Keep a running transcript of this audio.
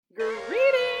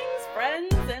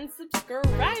and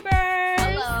subscribers!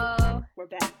 Hello! We're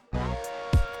back.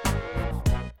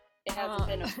 It hasn't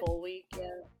been a full week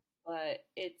yet, but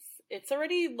it's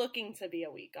already looking to be a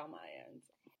week on my end.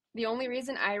 The only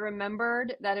reason I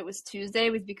remembered that it was Tuesday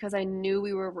was because I knew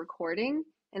we were recording,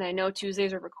 and I know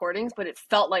Tuesdays are recordings, but it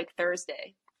felt like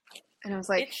Thursday. And I was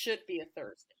like... It should be a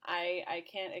Thursday. I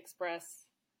can't express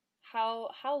how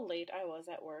late I was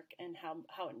at work and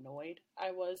how annoyed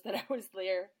I was that I was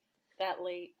there that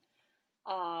late.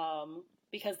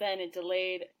 Because then it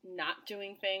delayed not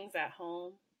doing things at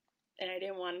home, and I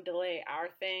didn't want to delay our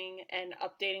thing, and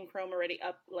updating Chrome already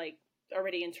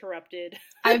interrupted.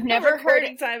 I've never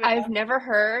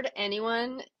heard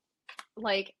anyone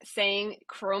like saying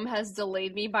Chrome has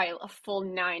delayed me by a full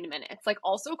 9 minutes. Like,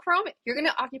 also Chrome, you're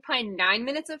gonna occupy 9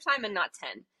 minutes of time and not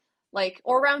 10. Like,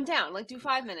 or round down, like do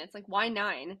 5 minutes. Like, why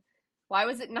 9? Why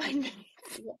was it 9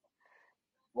 minutes?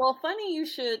 Well, funny you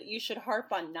should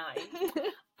harp on 9.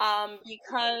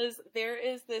 Because there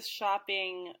is this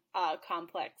shopping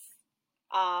complex.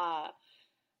 Not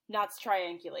to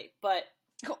triangulate, but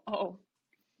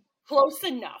close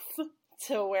enough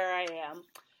to where I am.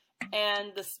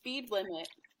 And the speed limit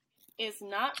is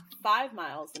not 5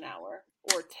 miles an hour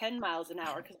or 10 miles an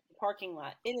hour because the parking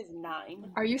lot. It is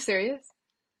 9. Are you serious?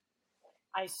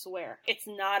 I swear. It's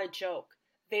not a joke.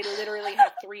 They literally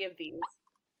have 3 of these.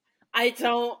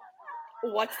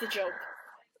 What's the joke?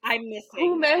 I'm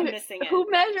missing it. Who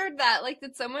measured that? Like,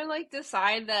 did someone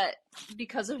decide that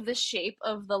because of the shape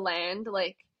of the land,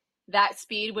 that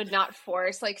speed would not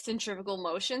force centrifugal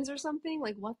motions or something?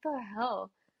 Like, what the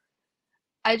hell?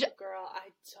 Girl, I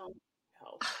don't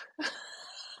know.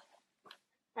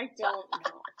 I don't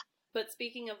know. But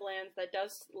speaking of lands, that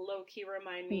does low-key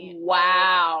remind me.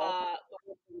 Wow.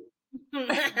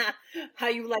 How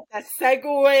you like that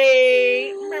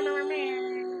segue?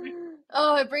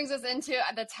 Oh, it brings us into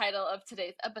the title of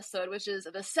today's episode, which is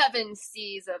The 7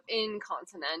 C's of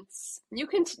Incontinence. You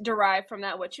can derive from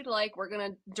that what you'd like. We're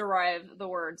going to derive the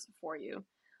words for you.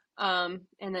 And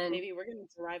then maybe we're going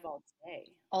to derive all day.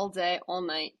 All day, all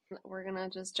night. We're going to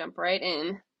just jump right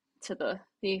in to the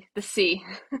C.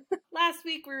 Last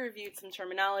week we reviewed some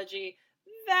terminology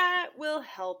that will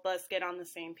help us get on the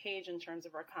same page in terms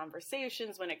of our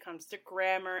conversations when it comes to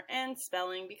grammar and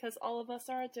spelling, because all of us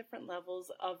are at different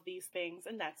levels of these things,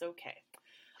 and that's okay.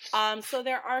 So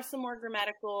there are some more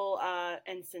grammatical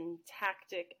and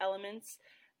syntactic elements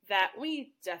that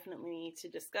we definitely need to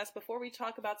discuss before we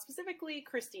talk about specifically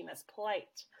Christina's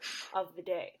plight of the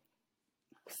day.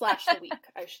 / the week,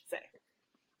 I should say.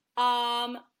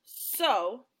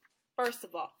 So, first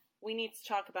of all, we need to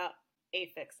talk about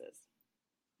affixes.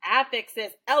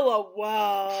 Affixes,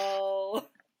 LOL.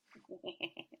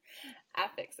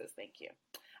 Affixes, thank you.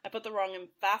 I put the wrong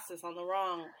emphasis on the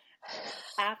wrong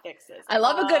affixes. I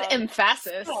love a good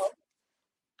emphasis. So,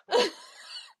 I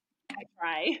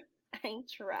try.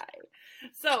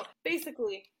 So,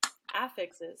 basically,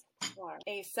 affixes are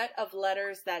a set of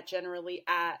letters that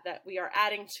that we are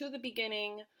adding to the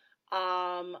beginning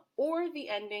or the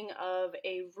ending of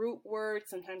a root word.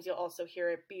 Sometimes you'll also hear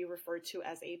it be referred to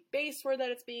as a base word that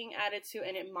it's being added to,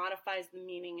 and it modifies the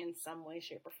meaning in some way,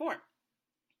 shape, or form.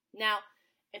 Now,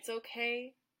 it's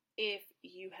okay if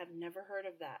you have never heard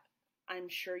of that. I'm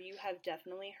sure you have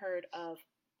definitely heard of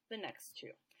the next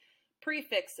two.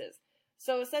 Prefixes.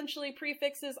 So essentially,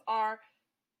 prefixes are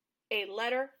a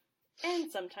letter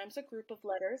and sometimes a group of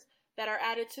letters that are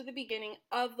added to the beginning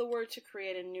of the word to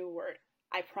create a new word.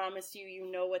 I promise you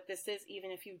know what this is,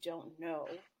 even if you don't know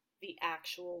the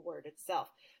actual word itself.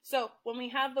 So when we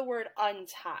have the word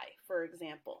untie, for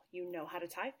example, you know how to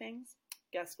tie things.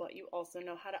 Guess what? You also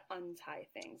know how to untie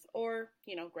things, or,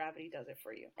 gravity does it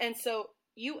for you. And so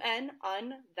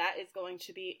un, that is going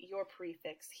to be your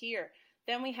prefix here.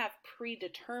 Then we have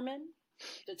predetermine.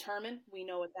 Determine, we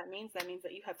know what that means. That means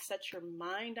that you have set your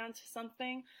mind onto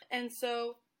something. And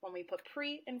so when we put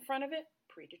pre in front of it,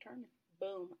 predetermined.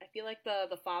 Boom. I feel like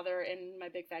the father in My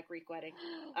Big Fat Greek Wedding.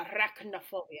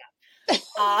 Arachnophobia.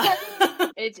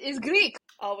 It is Greek.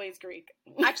 Always Greek.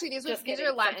 Actually, these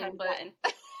are Latin, but... Latin.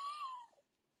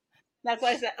 That's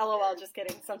why I said LOL, just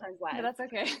kidding. Sometimes Latin. But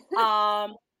that's okay.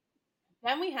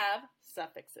 Then we have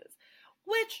suffixes,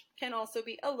 which can also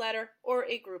be a letter or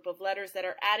a group of letters that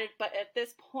are added, but at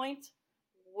this point,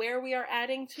 where we are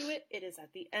adding to it, it is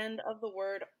at the end of the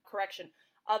word,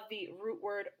 of the root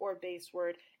word or base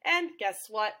word. And guess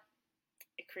what?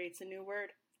 It creates a new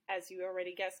word, as you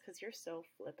already guessed, because you're so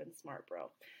flippin' smart,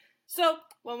 bro. So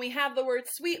when we have the word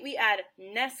sweet, we add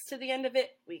ness to the end of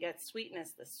it. We get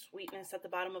sweetness, the sweetness at the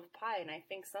bottom of a pie, and I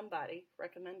think somebody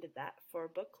recommended that for a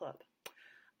book club.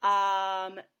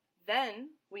 Then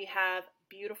we have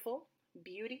beautiful,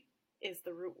 Beauty is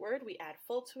the root word. We add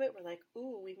full to it. We're like,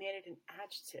 ooh, we made it an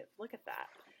adjective. Look at that.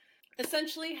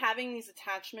 Essentially, having these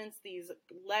attachments, these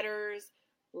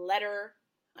letter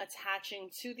attaching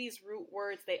to these root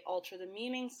words, they alter the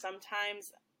meaning.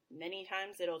 Sometimes, many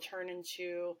times, it'll turn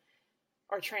into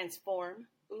or transform,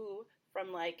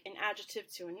 from like an adjective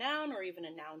to a noun, or even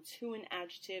a noun to an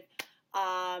adjective.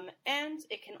 And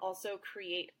it can also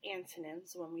create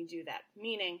antonyms when we do that,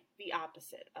 meaning the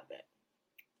opposite of it.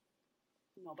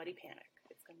 Nobody panic.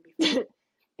 It's going to be fun.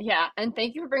 Yeah, and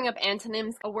thank you for bringing up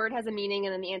antonyms. A word has a meaning,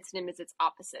 and then the antonym is its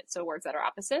opposite, so words that are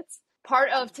opposites. Part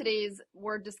of today's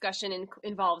word discussion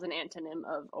involves an antonym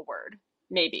of a word.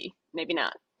 Maybe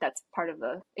not. That's part of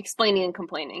the explaining and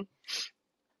complaining.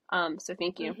 So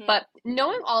thank you. Mm-hmm. But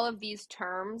knowing all of these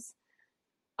terms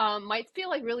might feel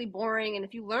like really boring, and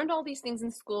if you learned all these things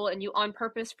in school and you on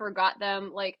purpose forgot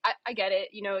them, like, I get it.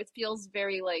 You know, it feels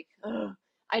very like, ugh,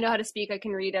 I know how to speak, I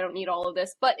can read, I don't need all of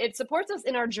this. But it supports us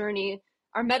in our journey,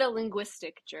 our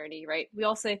meta-linguistic journey, right? We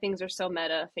all say things are so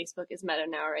meta. Facebook is meta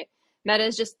now, right? Meta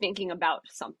is just thinking about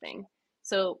something.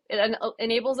 So it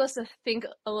enables us to think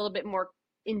a little bit more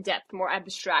in depth, more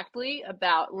abstractly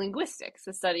about linguistics,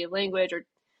 the study of language, or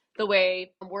the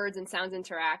way words and sounds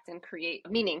interact and create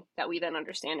meaning that we then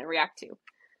understand and react to.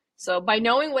 So by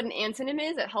knowing what an antonym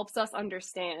is, it helps us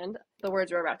understand the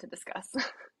words we're about to discuss.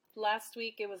 Last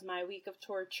week, it was my week of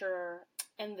torture,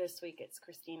 and this week it's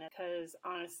Christina, because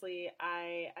honestly,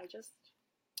 I just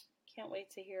can't wait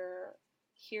to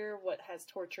hear what has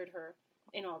tortured her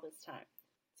in all this time.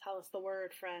 Tell us the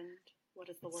word, friend. What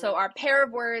is the word? So our pair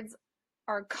of words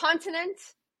are continent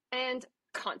and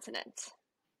continent.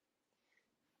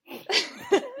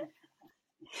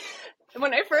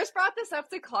 When I first brought this up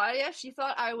to Claudia, she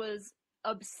thought I was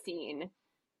obscene.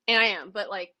 And I am, but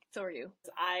like, so are you.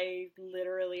 I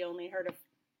literally only heard of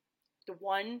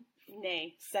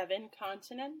 7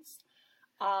 continents.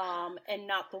 And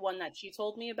not the one that she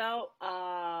told me about.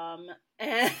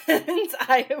 And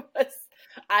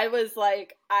I was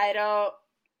like,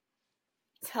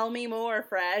 tell me more,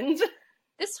 friend.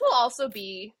 This will also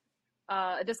be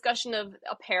a discussion of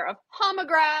a pair of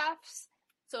homographs.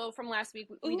 So from last week,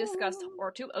 we discussed,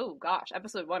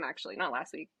 episode 1, actually, not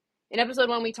last week. In episode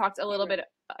 1, we talked a little bit,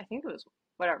 I think it was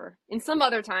whatever, at some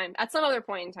other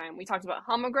point in time, we talked about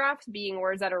homographs being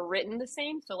words that are written the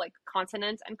same. So like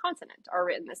continent and consonant are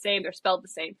written the same. They're spelled the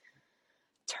same.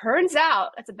 Turns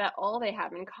out that's about all they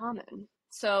have in common.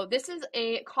 So this is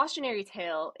a cautionary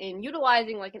tale in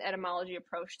utilizing like an etymology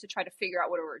approach to try to figure out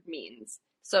what a word means.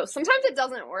 So sometimes it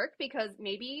doesn't work because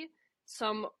maybe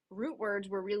some root words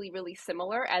were really, really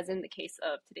similar, as in the case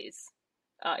of today's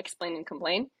explain and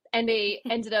complain. And they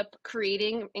ended up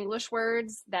creating English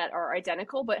words that are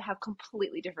identical but have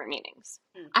completely different meanings.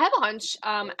 I have a hunch,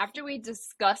 after we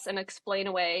discuss and explain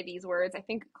away these words, I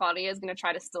think Claudia is going to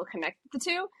try to still connect the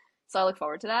two. So I look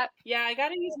forward to that. Yeah, I got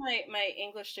to use my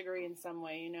English degree in some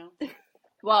way, you know?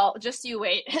 Well, just you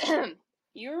wait.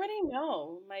 You already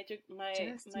know my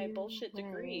bullshit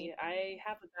degree. I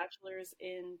have a bachelor's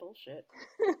in bullshit.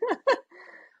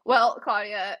 Well,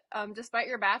 Claudia, despite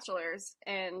your bachelor's,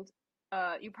 and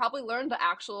you probably learned the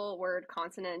actual word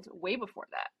consonant way before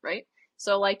that, right?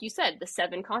 So like you said, the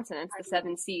 7 consonants, the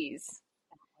 7 C's.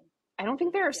 I don't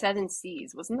think there are 7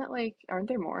 C's. Wasn't that like, aren't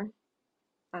there more?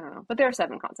 I don't know. But there are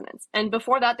 7 consonants. And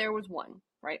before that, there was 1,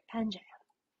 right? Pangea.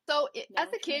 So as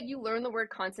a kid, you learn the word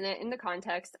consonant in the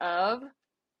context of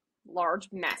large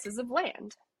masses of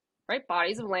land, right?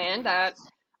 Bodies of land that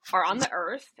are on the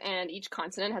earth, and each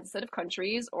continent has a set of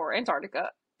countries, or Antarctica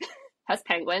has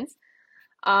penguins.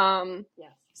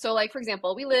 Yes. So like, for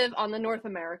example, we live on the North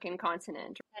American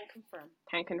continent.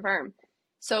 Can confirm.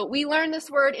 So we learned this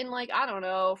word in like, I don't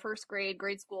know, first grade,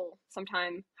 grade school,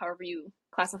 sometime, however you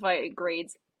classify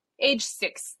grades, age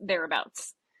 6,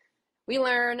 thereabouts. We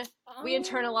learn, we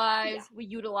internalize, we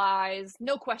utilize,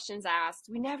 no questions asked.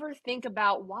 We never think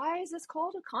about, why is this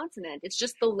called a consonant? It's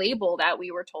just the label that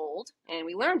we were told, and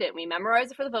we learned it. We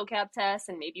memorized it for the vocab test,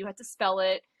 and maybe you had to spell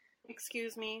it.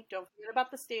 Excuse me, don't forget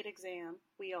about the state exam.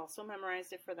 We also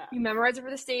memorized it for that. You memorize it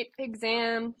for the state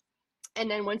exam, and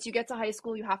then once you get to high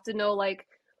school, you have to know, like,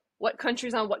 what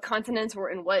countries on what continents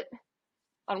were on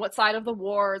what side of the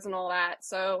wars and all that.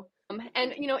 So,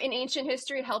 and, you know, in ancient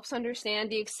history, it helps understand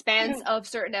the expanse of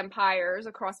certain empires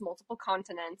across multiple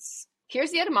continents.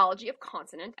 Here's the etymology of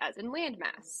continent, as in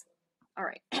landmass. All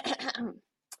right.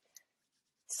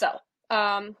 So,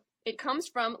 it comes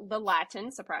from the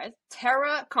Latin, surprise,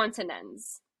 terra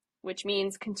continens, which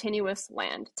means continuous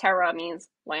land. Terra means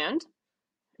land.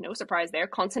 No surprise there.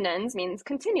 Continens means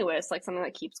continuous, like something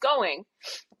that keeps going.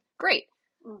 Great.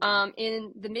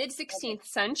 In the mid-16th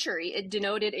century, it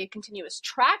denoted a continuous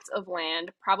tract of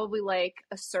land, probably like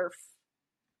a serf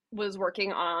was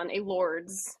working on a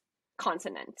lord's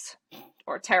continent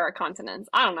or terra continents.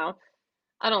 I don't know.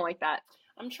 I don't like that.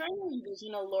 I'm trying to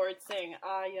envision a lord saying,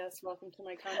 "Ah, yes, welcome to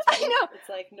my continent." I know. It's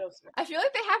like, no, sir. I feel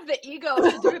like they have the ego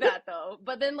to do that, though.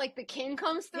 But then, like, the king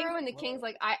comes through, and the king's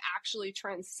like, I actually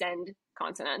transcend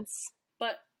continents.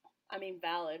 But, I mean,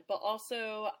 valid. But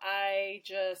also, I'd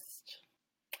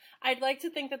like to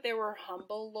think that there were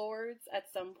humble lords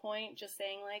at some point, just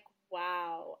saying, like,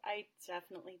 wow, I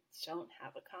definitely don't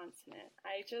have a continent.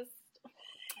 I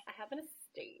have an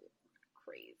estate.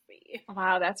 Crazy.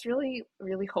 Wow, that's really,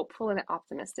 really hopeful and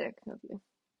optimistic of you.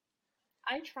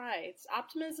 I try.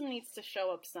 Optimism needs to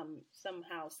show up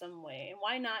somehow, some way. And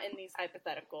why not in these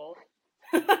hypothetical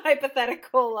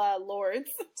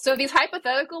lords? So these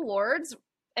hypothetical lords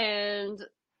and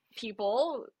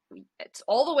people, it's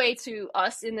all the way to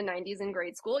us in the 90s in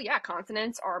grade school. Yeah,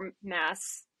 continents are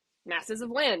masses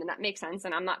of land, and that makes sense,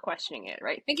 and I'm not questioning it,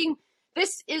 right? Thinking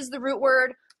this is the root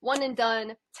word, one and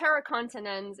done, terra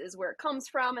continens is where it comes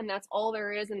from, and that's all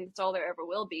there is, and it's all there ever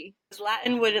will be.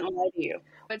 Latin wouldn't lie to you.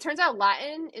 But it turns out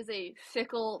Latin is a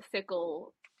fickle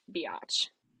biatch.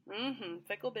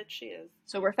 Fickle bitch she is.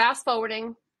 So we're fast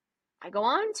forwarding. I go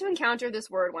on to encounter this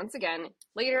word once again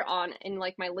later on in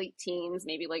like my late teens,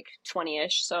 maybe like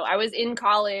 20-ish. So I was in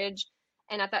college,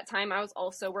 and at that time I was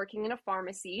also working in a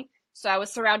pharmacy. So I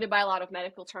was surrounded by a lot of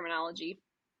medical terminology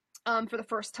for the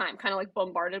first time, kind of like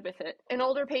bombarded with it. An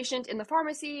older patient in the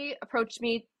pharmacy approached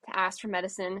me to ask for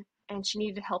medicine, and she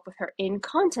needed help with her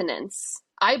incontinence.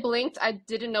 I blinked. I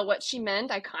didn't know what she meant.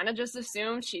 I kind of just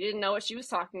assumed she didn't know what she was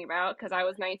talking about because I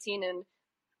was 19 and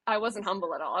I wasn't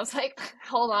humble at all. I was like,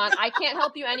 hold on, I can't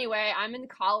help you anyway. I'm in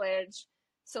college,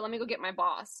 so let me go get my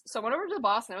boss. So I went over to the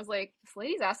boss and I was like, this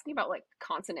lady's asking about like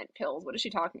continent pills. What is she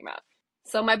talking about?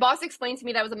 So my boss explained to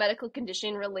me that was a medical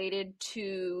condition related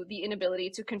to the inability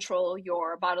to control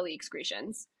your bodily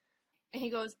excretions. And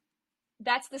he goes,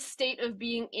 that's the state of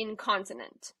being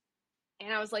incontinent.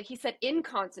 And I was like, he said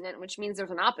incontinent, which means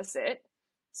there's an opposite.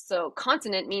 So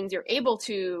continent means you're able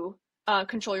to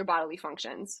control your bodily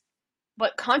functions.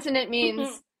 But continent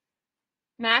means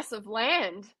mass of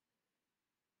land.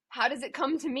 How does it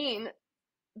come to mean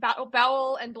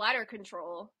bowel and bladder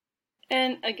control?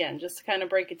 And again, just to kind of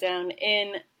break it down,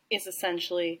 in is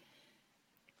essentially,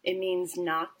 it means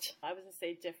not. I was going to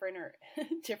say different or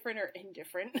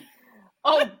indifferent.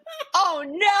 Oh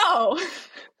no!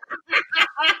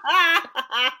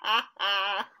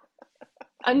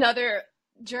 Another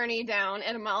journey down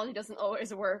etymology doesn't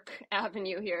always work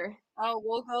avenue here.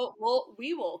 Oh,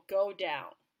 we will go down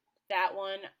that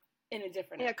one in a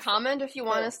different episode. Comment if you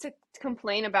want us to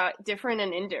complain about different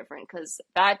and indifferent, because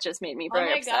that just made me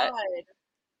very upset. God.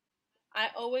 I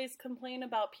always complain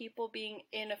about people being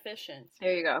inefficient.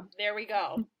 There you go. There we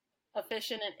go.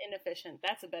 Efficient and inefficient.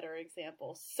 That's a better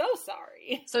example. So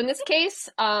sorry. So in this case,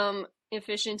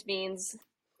 efficient means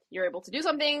you're able to do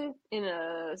something in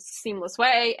a seamless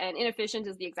way, and inefficient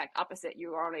is the exact opposite.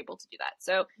 You are unable to do that.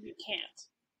 So you can't.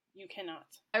 You cannot.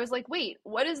 I was like, wait,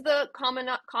 what is the common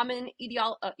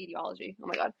ideology? Oh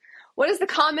my God. What is the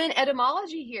common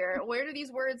etymology here? Where do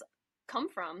these words come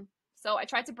from? So I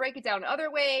tried to break it down in other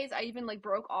ways. I even like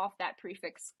broke off that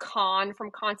prefix con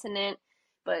from continent,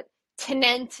 but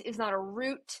tenent is not a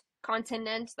root,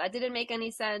 continent. That didn't make any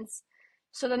sense.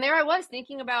 So then there I was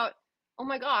thinking about, oh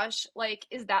my gosh, like,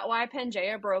 is that why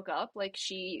Pangaea broke up? Like,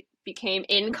 she became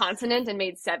incontinent and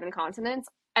made 7 continents.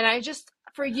 And I just,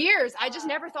 for years, I just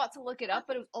never thought to look it up,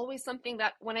 but it was always something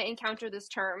that when I encounter this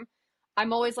term,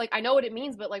 I'm always like, I know what it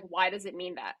means, but like, why does it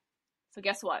mean that? So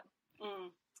guess what?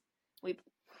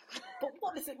 But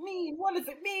what does it mean? What does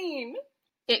it mean?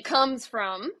 It comes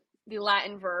from the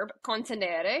Latin verb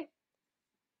contenere,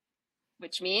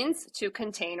 which means to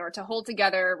contain or to hold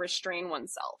together, restrain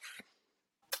oneself.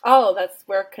 Oh, that's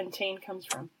where contain comes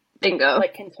from. Bingo.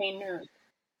 Like container.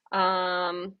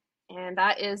 And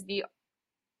that is the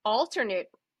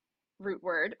alternate root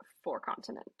word for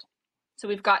continent. So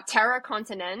we've got terra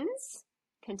continens,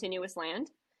 continuous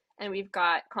land, and we've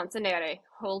got contenere,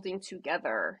 holding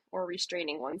together or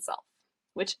restraining oneself,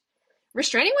 which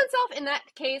restraining oneself in that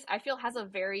case, I feel has a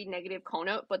very negative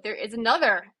connote, but there is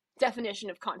another definition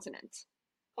of continent.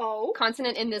 Oh.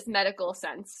 Continent in this medical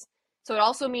sense. So it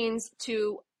also means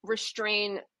to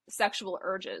restrain sexual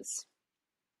urges.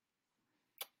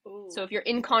 Ooh. So if you're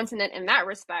incontinent in that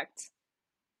respect,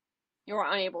 you're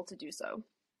unable to do so.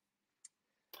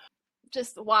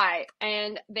 Just why?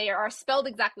 And they are spelled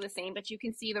exactly the same, but you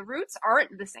can see the roots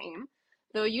aren't the same.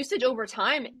 The usage over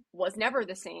time was never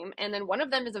the same. And then one of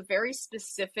them is a very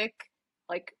specific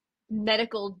like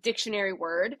medical dictionary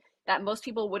word that most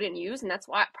people wouldn't use, and that's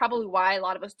probably why a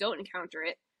lot of us don't encounter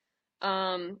it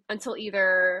until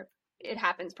either it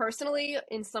happens personally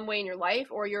in some way in your life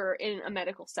or you're in a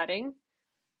medical setting.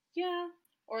 Yeah,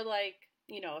 or like,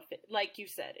 if it, like you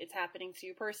said, it's happening to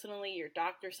you personally, your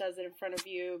doctor says it in front of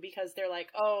you because they're like,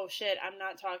 oh shit, I'm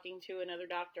not talking to another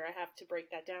doctor, I have to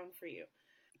break that down for you.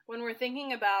 When we're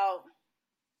thinking about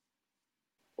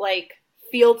like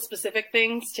field specific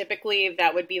things, typically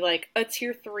that would be like a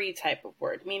tier 3 type of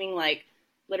word, meaning like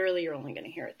literally you're only going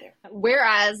to hear it there.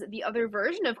 Whereas the other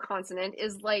version of consonant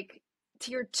is like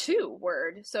tier 2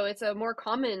 word. So it's a more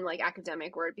common like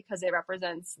academic word because it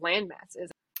represents land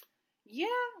masses. Yeah.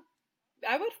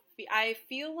 I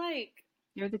feel like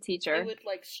you're the teacher. It would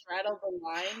like straddle the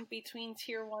line between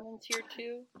tier 1 and tier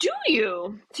 2. Do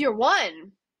you? Tier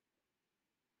 1?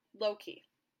 Low key.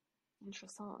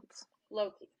 Interessant.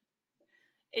 Low key.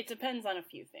 It depends on a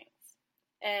few things.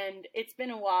 And it's been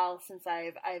a while since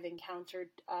I've encountered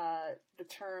the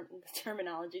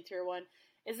terminology tier 1.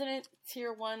 Isn't it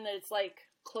tier 1 that it's like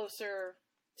closer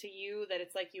to you, that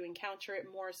it's like you encounter it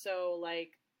more so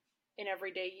like in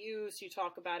everyday use, you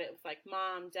talk about it with like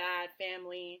mom, dad,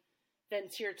 family. Then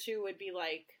tier 2 would be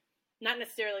like not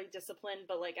necessarily discipline,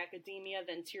 but like academia.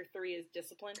 Then tier 3 is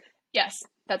discipline. Yes,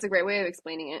 that's a great way of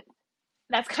explaining it.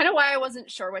 That's kind of why I wasn't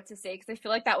sure what to say, because I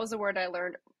feel like that was a word I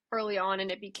learned early on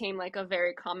and it became like a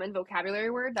very common vocabulary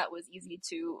word that was easy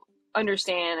to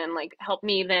understand and like help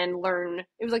me then learn.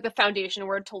 It was like the foundation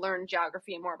word to learn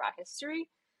geography and more about history.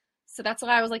 So that's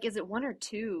why I was like, is it 1 or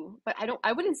 2? But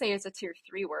I wouldn't say it's a tier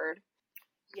 3 word.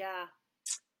 Yeah.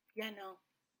 Yeah, no.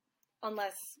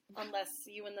 Unless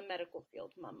you in the medical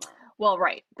field, mama. Well,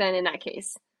 right. Then in that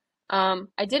case.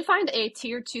 I did find a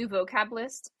tier 2 vocab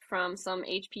list from some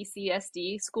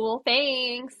HPCSD school.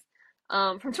 Thanks.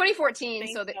 From 2014.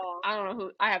 Thanks, so I don't know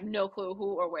who, I have no clue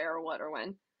who or where or what or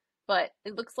when. But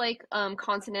it looks like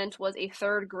consonant was a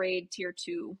 3rd grade tier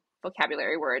 2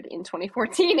 vocabulary word in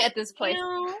 2014 at this place.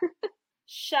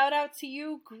 Shout out to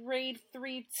you, grade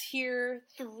 3 tier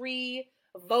 3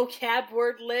 vocab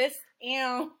word list.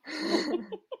 Ew.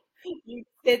 You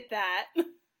did that.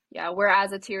 Yeah,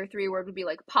 whereas a tier 3 word would be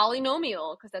like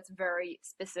polynomial, because that's very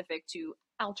specific to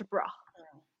algebra.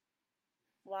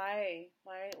 Why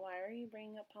are you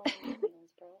bringing up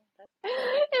polynomials, bro?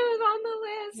 It was on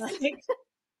the list. Like,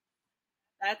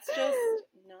 that's just,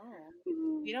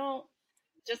 no. We don't,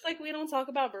 just like we don't talk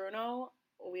about Bruno,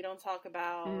 we don't talk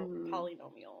about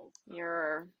polynomials.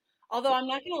 Although I'm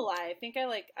not gonna lie, I think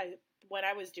when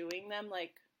I was doing them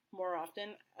like more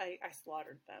often, I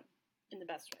slaughtered them in the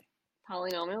best way.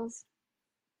 Polynomials?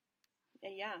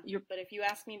 Yeah. But if you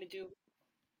ask me to do,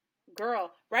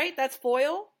 girl, right? That's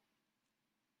FOIL.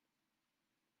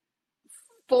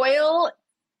 FOIL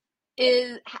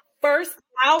is first,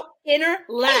 out, inner,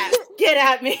 last. Get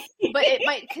at me. But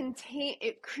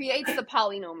it creates the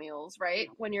polynomials, right?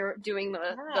 When you're doing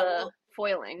the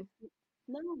foiling.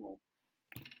 No.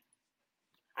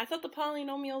 I thought the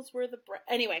polynomials were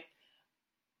anyway.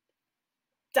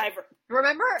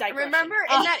 Remember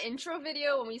in that intro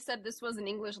video when we said this was an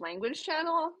English language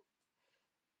channel?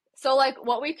 So like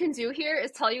what we can do here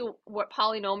is tell you what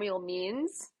polynomial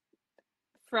means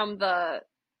from the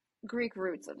Greek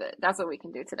roots of it. That's what we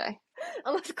can do today.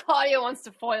 Unless Claudia wants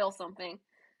to foil something.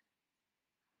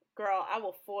 Girl, I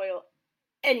will foil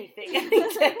anything any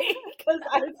day because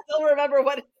I still remember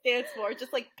what it stands for,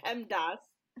 just like PEMDAS.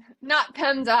 Not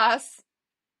PEMDAS.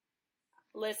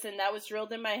 Listen, that was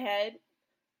drilled in my head.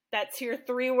 That tier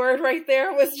 3 word right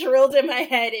there was drilled in my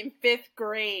head in 5th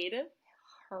grade.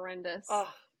 Horrendous. Oh,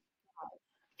 God.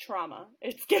 Trauma.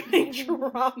 It's giving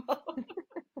trauma.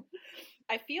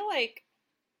 I feel like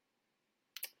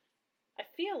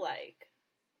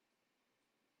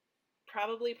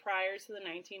probably prior to the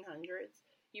 1900s,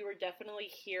 you were definitely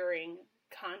hearing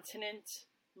continent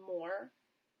more,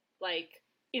 like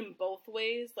in both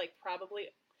ways, like probably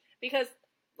because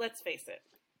let's face it,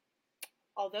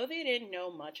 although they didn't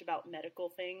know much about medical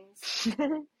things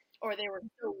or they were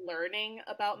still learning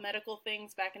about medical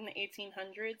things back in the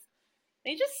 1800s,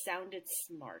 they just sounded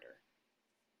smarter.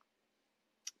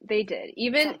 They did.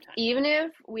 Even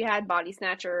if we had body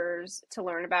snatchers to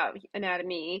learn about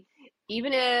anatomy,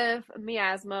 even if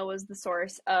miasma was the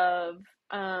source of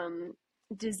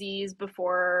disease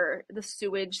before the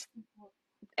sewage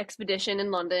expedition in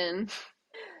London,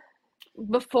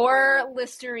 before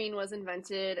Listerine was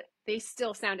invented, they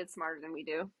still sounded smarter than we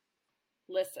do.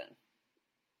 Listen.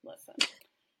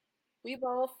 We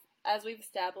both, as we've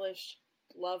established,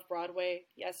 love Broadway.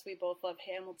 Yes, we both love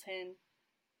Hamilton.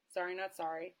 Sorry, not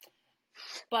sorry.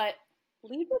 But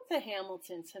leave it to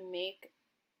Hamilton to make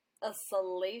a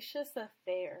salacious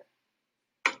affair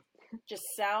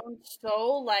just sounds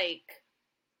so like,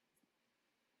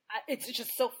 it's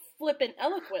just so flippant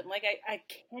eloquent. Like, I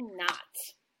cannot.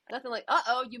 Nothing like,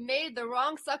 uh-oh, you made the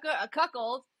wrong sucker a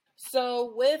cuckold.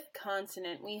 So with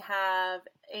continent, we have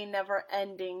a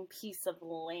never-ending piece of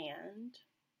land.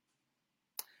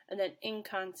 And then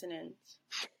incontinent.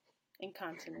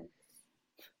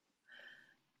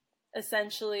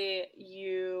 Essentially,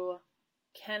 you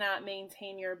cannot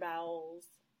maintain your bowels.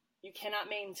 You cannot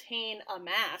maintain a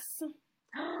mass.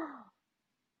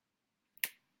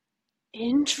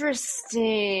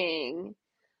 Interesting.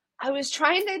 I was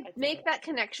trying to make that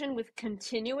connection with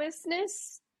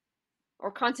continuousness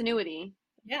or continuity.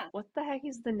 Yeah. What the heck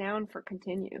is the noun for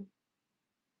continue?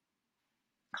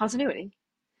 Continuity.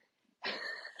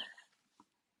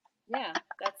 Yeah,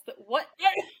 that's the what?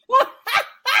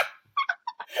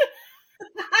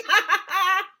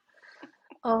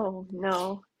 Oh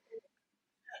no.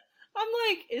 I'm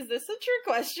like, is this a true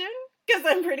question? Because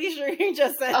I'm pretty sure you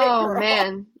just said it. Oh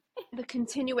man. The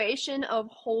continuation of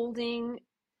holding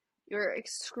your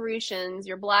excretions,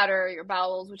 your bladder, your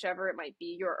bowels, whichever it might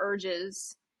be, your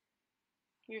urges.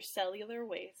 Your cellular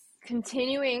waste.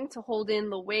 Continuing to hold in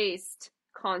the waste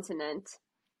continent.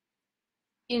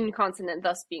 Incontinent,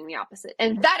 thus being the opposite.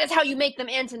 And that is how you make them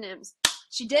antonyms.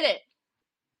 She did it.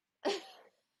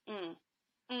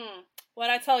 What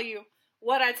I tell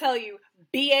you,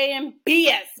 BA and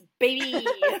BS, baby.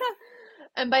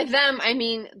 And by them, I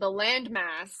mean the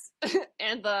landmass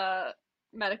and the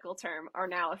medical term are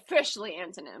now officially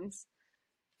antonyms.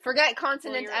 Forget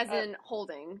continent as in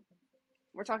holding.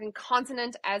 We're talking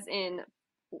continent as in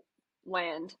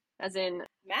land, as in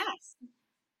mass.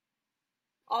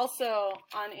 Also,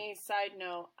 on a side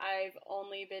note, I've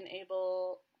only been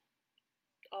able...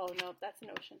 Oh, no, that's an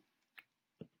ocean.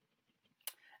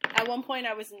 At one point,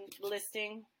 I was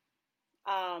listing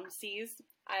seas.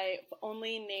 I've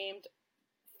only named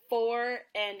 4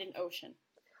 and an ocean.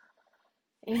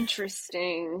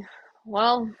 Interesting.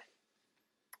 Well,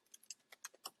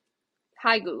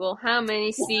 hi Google. How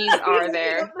many seas are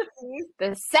there?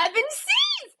 The 7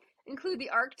 seas include the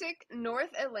Arctic,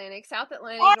 North Atlantic, South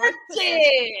Atlantic, North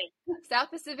Pacific,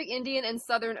 South Pacific, Indian, and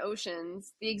Southern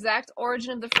Oceans. The exact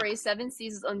origin of the phrase 7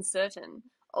 seas is uncertain,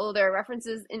 although there are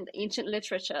references in ancient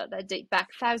literature that date back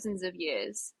thousands of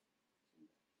years.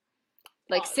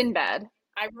 Like Sinbad.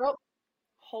 I wrote...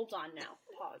 Hold on now.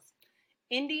 Pause.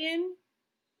 Indian?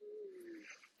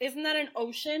 Isn't that an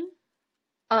ocean?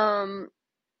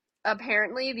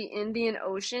 Apparently the Indian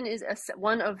Ocean is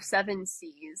one of 7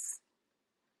 seas.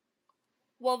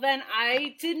 Well, then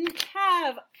I didn't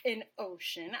have an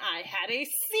ocean. I had a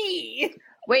sea.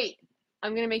 Wait,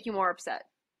 I'm going to make you more upset.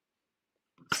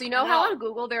 So you know how on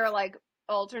Google there are like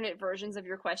alternate versions of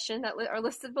your question that are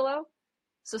listed below?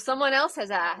 So someone else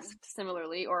has asked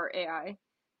similarly, or AI,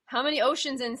 how many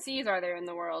oceans and seas are there in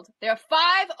the world? There are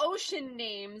 5 ocean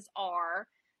names are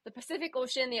the Pacific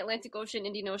Ocean, the Atlantic Ocean,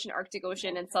 Indian Ocean, Arctic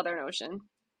Ocean, and Southern Ocean.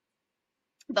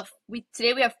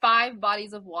 Today we have 5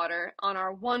 bodies of water on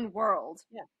our one world.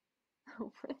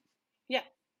 Yeah.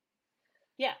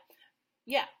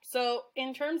 So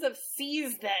in terms of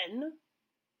seas then,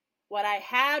 what I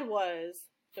had was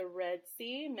the Red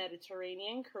Sea,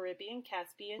 Mediterranean, Caribbean,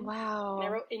 Caspian. Wow. And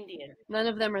I wrote Indian. None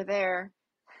of them are there.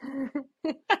 Wow.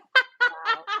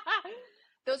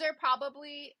 Those are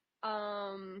probably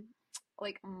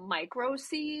like micro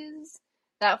seas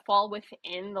that fall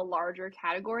within the larger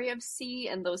category of sea,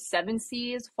 and those 7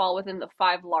 seas fall within the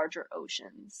 5 larger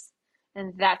oceans.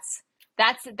 And that's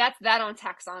that on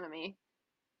taxonomy.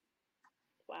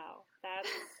 Wow, that's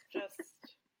just...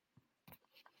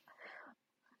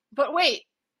 But wait,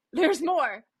 there's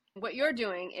more. What you're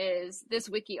doing is this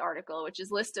wiki article, which is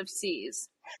list of seas.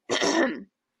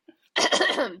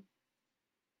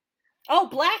 Oh,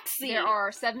 Black Sea! There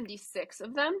are 76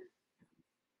 of them.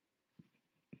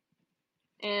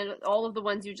 And all of the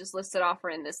ones you just listed off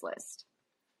are in this list.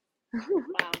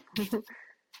 Wow. I'm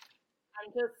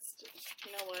just,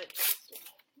 you know what, just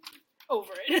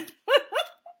over it.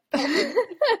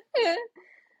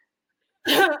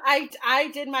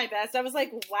 I did my best. I was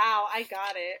like, wow, I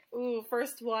got it. Ooh,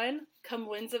 first one, come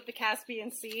winds of the Caspian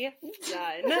Sea.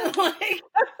 Done. Like,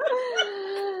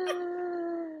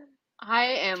 I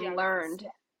am learned.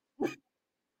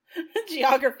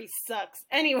 Geography sucks.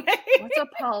 Anyway. What's a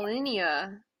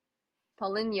Paulinia?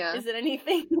 Paulinia. Is it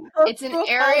anything? It's an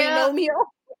area. Polynomial?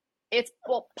 It's,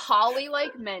 well, poly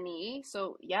like many.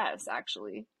 So, yes,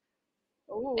 actually.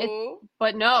 Ooh.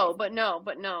 But no.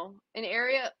 An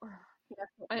area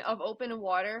of open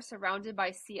water surrounded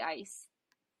by sea ice.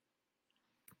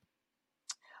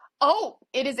 Oh,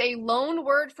 it is a loan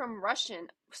word from Russian.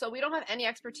 So we don't have any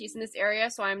expertise in this area,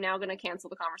 so I'm now going to cancel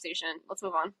the conversation. Let's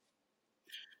move on.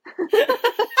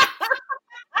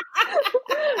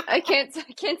 I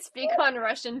can't speak on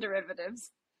Russian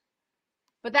derivatives.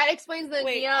 But that explains the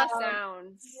nia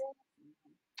sounds.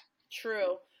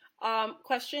 True.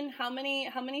 Question, how many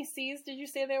C's did you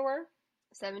say there were?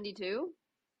 72.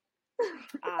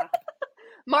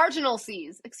 Marginal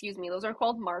C's. Excuse me. Those are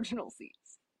called marginal C's.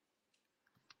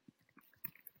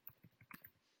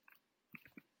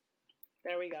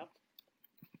 There we go.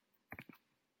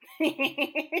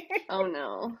 Oh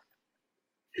no.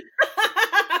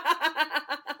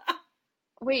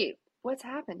 Wait, what's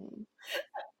happening?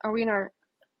 Are we in our...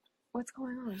 What's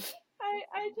going on?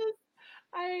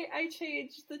 I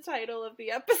changed the title of the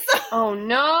episode. Oh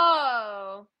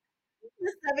no.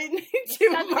 72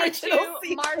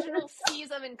 marginal C's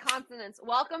of incontinence.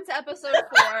 Welcome to episode 4.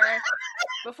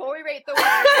 Before we rate the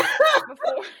word,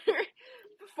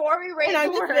 before we rate the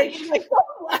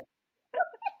word,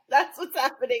 that's what's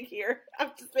happening here.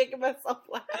 I'm just making myself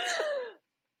laugh.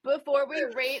 Before we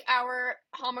rate our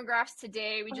homographs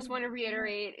today, we just want to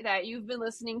reiterate that you've been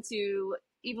listening to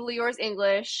Evilly Yours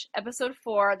English, episode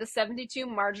 4, the 72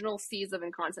 marginal C's of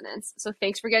incontinence. So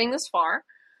thanks for getting this far.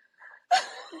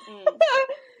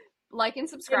 Like and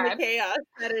subscribe. In the chaos,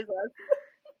 that is us.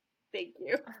 Thank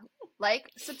you. Like,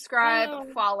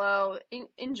 subscribe, follow,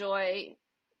 enjoy.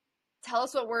 Tell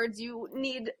us what words you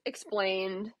need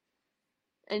explained,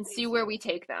 and see where we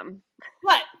take them.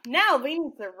 But now we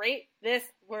need to rate this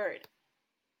word.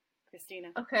 Christina.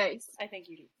 Okay. I think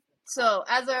you do. So,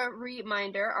 as a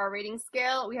reminder, our rating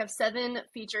scale, we have 7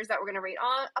 features that we're going to rate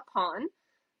upon.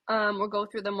 We'll go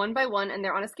through them one by one, and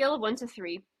they're on a scale of 1 to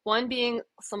 3. 1 being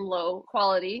some low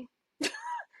quality,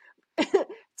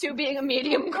 2 being a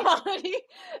medium quality,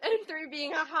 and 3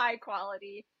 being a high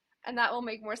quality. And that will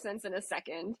make more sense in a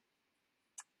second.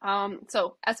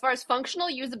 So as far as functional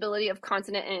usability of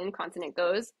consonant and incontinent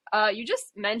goes, you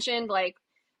just mentioned like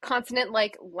consonant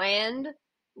like land.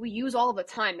 We use all the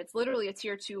time. It's literally a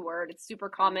tier 2 word. It's super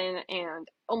common, and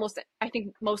almost, I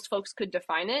think most folks could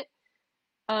define it.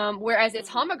 Whereas it's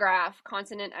homograph,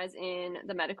 consonant as in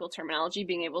the medical terminology,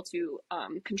 being able to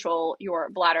control your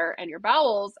bladder and your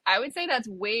bowels, I would say that's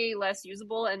way less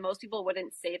usable, and most people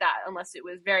wouldn't say that unless it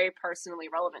was very personally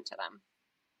relevant to them,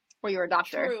 or you're a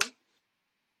doctor. True.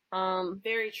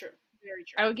 Very true. Very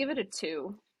true. I would give it a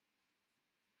 2.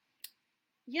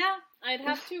 Yeah, I'd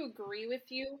have to agree with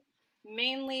you,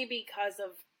 mainly because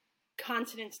of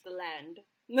continent to the land.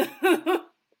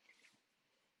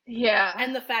 Yeah.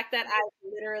 And the fact that I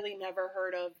literally never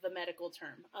heard of the medical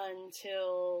term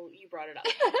until you brought it up.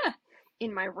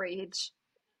 In my rage.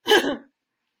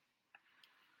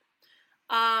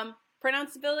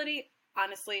 Pronounceability,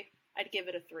 honestly, I'd give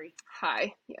it a 3.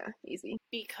 High. Yeah, easy.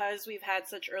 Because we've had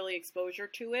such early exposure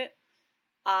to it,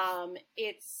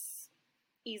 it's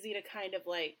easy to kind of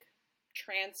like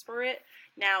transfer it.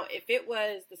 Now, if it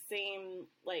was the same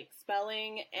like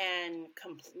spelling and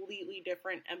completely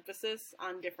different emphasis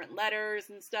on different letters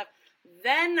and stuff,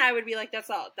 then I would be like, that's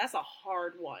a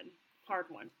hard one.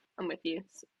 I'm with you.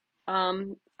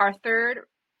 Our third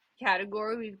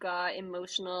category, we've got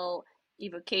emotional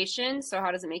evocation. So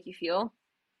how does it make you feel?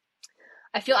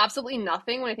 I feel absolutely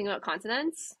nothing when I think about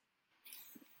consonants.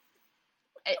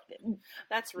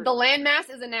 That's rude. The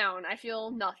landmass is a noun. I feel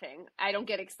nothing. I don't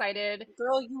get excited.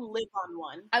 Girl, you live on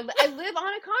one. I live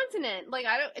on a continent. Like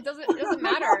it doesn't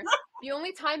matter. The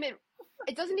only time it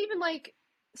doesn't even like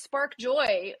spark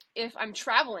joy if I'm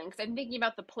traveling, because I'm thinking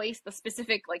about the place, the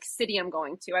specific like city I'm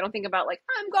going to. I don't think about like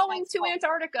I'm going to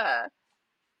Antarctica.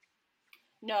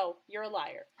 No, you're a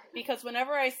liar. Because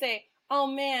whenever I say, oh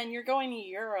man, you're going to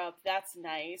Europe, that's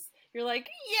nice, you're like,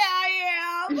 yeah,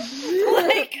 I am.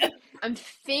 Like, I'm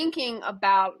thinking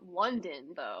about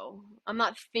London, though. I'm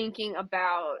not thinking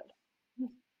about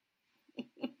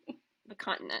the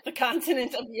continent. The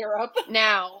continent of Europe.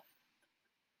 Now,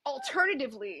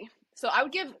 alternatively, so I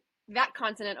would give that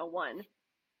continent a 1.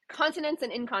 Continence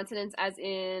and incontinence, as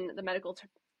in the medical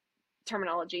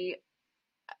terminology,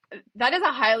 that is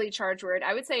a highly charged word.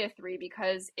 I would say a 3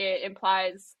 because it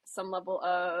implies some level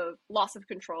of loss of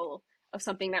control of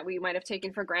something that we might have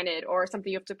taken for granted, or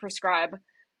something you have to prescribe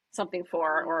something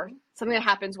for, or something that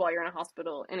happens while you're in a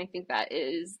hospital. And I think that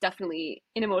is definitely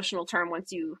an emotional term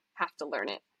once you have to learn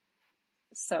it.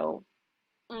 So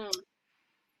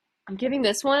I'm giving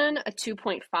this one a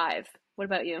 2.5. What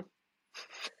about you?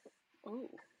 Ooh.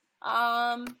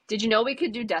 Did you know we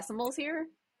could do decimals here?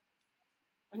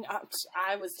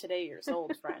 I was today years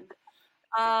old, friend.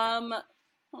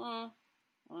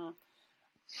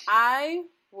 I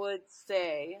would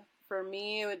say For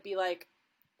me, it would be like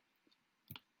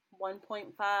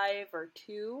 1.5 or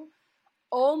 2,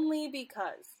 only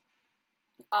because,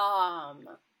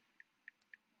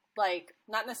 like,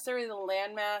 not necessarily the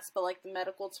landmass, but like the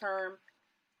medical term,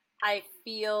 I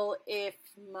feel if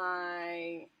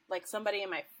somebody in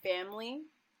my family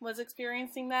was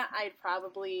experiencing that, I'd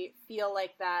probably feel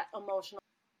like that emotional.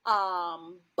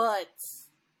 But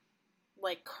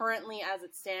like currently as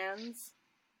it stands,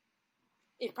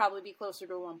 it'd probably be closer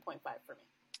to 1.5 for me.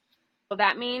 Well,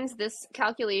 that means this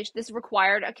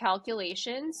required a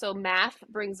calculation. So math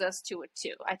brings us to a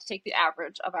 2. I have to take the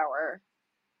average of our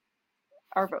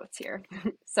votes here.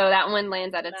 So that one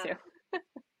lands at a 2.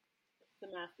 The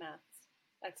maths.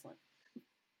 Excellent.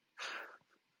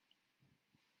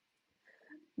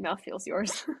 Mouth feels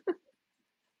yours.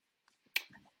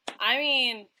 I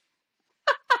mean,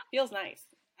 feels nice.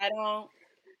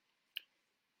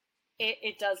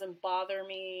 It doesn't bother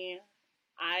me.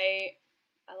 I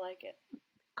like it.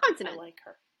 Continent. I like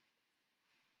her.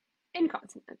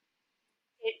 Incontinent.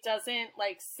 It doesn't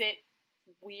like sit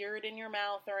weird in your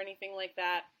mouth or anything like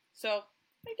that. So I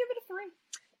give it a 3.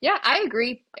 Yeah, I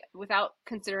agree. Without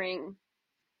considering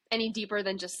any deeper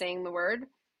than just saying the word,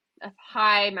 a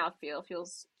high mouthfeel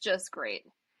feels just great.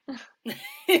 All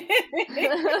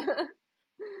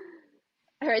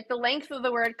right, the length of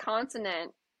the word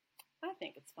continent. I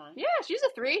think it's fine. Yeah, she's a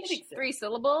 3. 3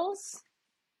 syllables.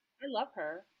 I love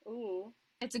her. Ooh.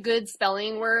 It's a good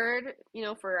spelling word,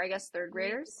 for, I guess, 3rd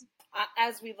graders.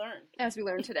 As we learned. As we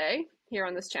learned today here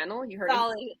on this channel. You heard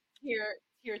Solid Tier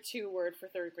 2 word for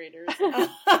 3rd graders.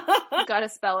 Gotta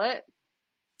spell it.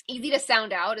 Easy to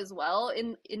sound out as well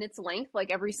in its length. Like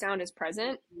every sound is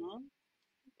present. Mm-hmm.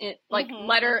 It like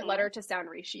letter to sound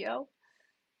ratio.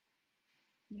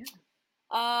 Yeah.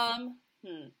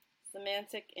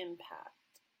 Semantic impact.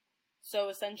 So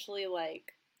essentially,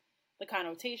 like the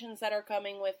connotations that are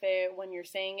coming with it when you're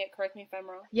saying it. Correct me if I'm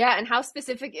wrong. Yeah, and how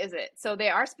specific is it? So they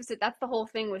are specific. That's the whole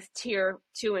thing with tier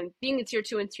 2 and being a tier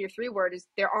 2 and tier 3 word is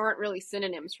there aren't really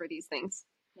synonyms for these things.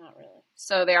 Not really.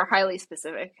 So they are highly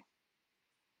specific.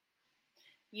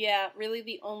 Yeah, really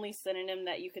the only synonym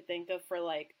that you could think of for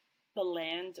like the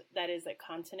land that is a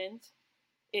continent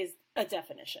is a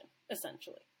definition,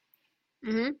 essentially.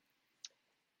 Mm-hmm.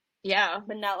 Yeah.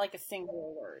 But not like a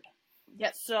singular word.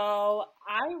 Yep. So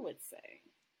I would say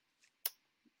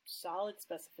solid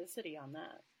specificity on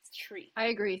that. It's tree. I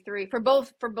agree. 3 for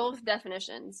both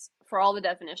definitions. For all the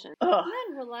definitions. Ugh. And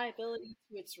then reliability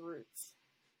to its roots.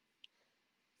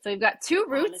 So you've got 2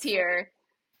 roots here,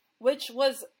 which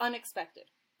was unexpected.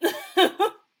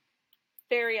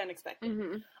 Very unexpected.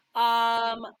 Mm-hmm.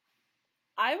 I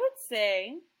would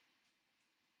say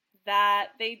that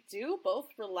they do both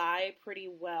rely pretty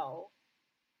well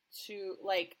to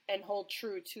like and hold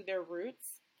true to their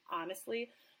roots,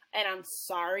 honestly. And I'm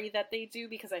sorry that they do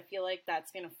because I feel like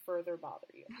that's gonna further bother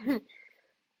you.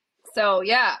 So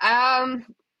yeah,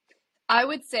 I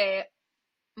would say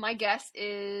my guess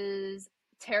is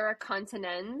terra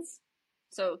continens.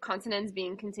 So continens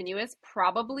being continuous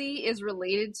probably is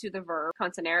related to the verb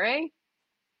continere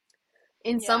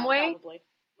in some way. Probably.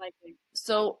 Likely.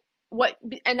 So what,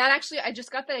 and that actually, I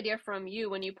just got that idea from you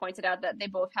when you pointed out that they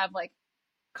both have like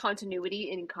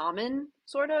continuity in common,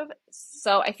 sort of.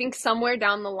 So I think somewhere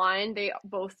down the line, they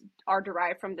both are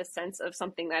derived from the sense of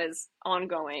something that is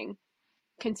ongoing,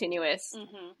 continuous.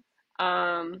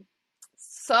 Mm-hmm.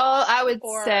 So I would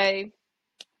say,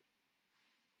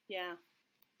 yeah,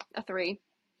 a 3.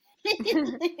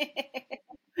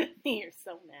 You're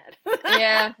so mad.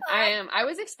 Yeah, I am. I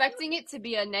was expecting it to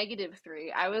be a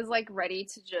 -3. I was like ready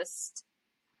to just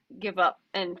give up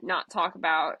and not talk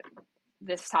about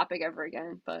this topic ever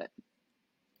again, but.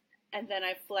 And then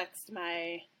I flexed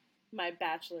my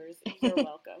bachelor's. You're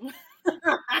welcome.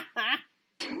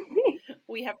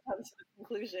 We have come to the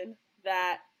conclusion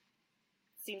that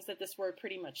it seems that this word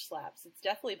pretty much slaps. It's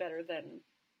definitely better than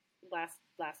last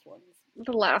ones.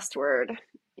 The last word,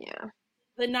 yeah.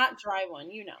 The not dry one,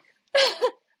 you know.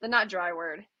 The not dry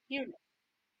word. You know.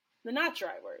 The not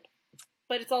dry word.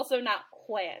 But it's also not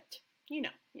quiet. You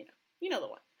know the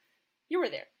one. You were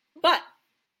there. But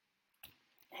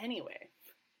anyway,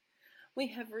 we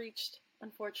have reached,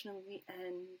 unfortunately, the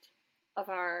end of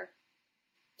our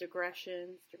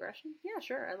digressions. Digression? Yeah,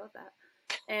 sure, I love that.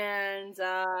 And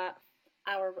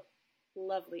our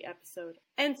lovely episode.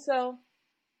 And so,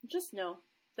 just know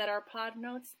that our pod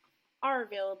notes are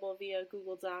available via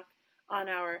Google Doc on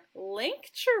our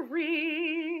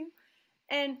Linktree.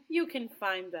 And you can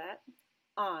find that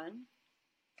on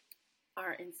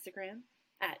our Instagram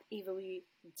at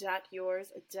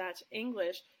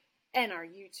evilly.yours.english and our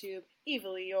YouTube,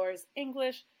 Evilly Yours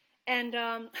English. And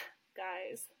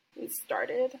guys, we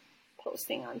started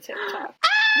posting on TikTok.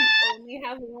 We only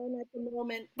have one at the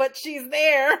moment, but she's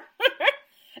there.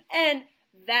 And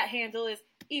that handle is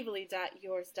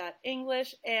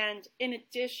evilly.yours.english. And in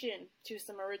addition to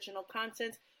some original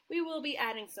content, we will be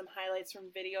adding some highlights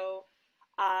from video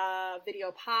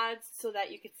pods so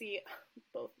that you can see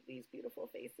both of these beautiful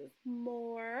faces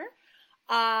more.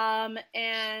 And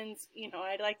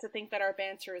I'd like to think that our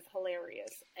banter is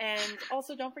hilarious. And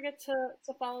also don't forget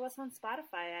to follow us on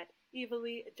Spotify at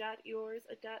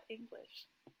evilly.yours.english.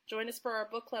 Join us for our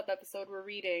book club episode. We're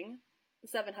reading The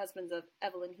 7 Husbands of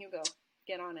Evelyn Hugo.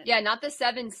 Get on it. Yeah, not the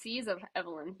 7 C's of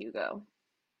Evelyn Hugo.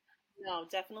 No,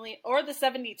 definitely. Or the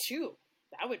 72.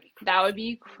 That would be crazy. That would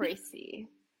be crazy.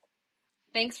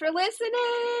 Thanks for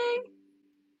listening.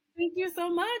 Thank you so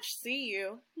much. See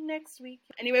you next week.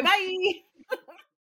 Anyway, bye.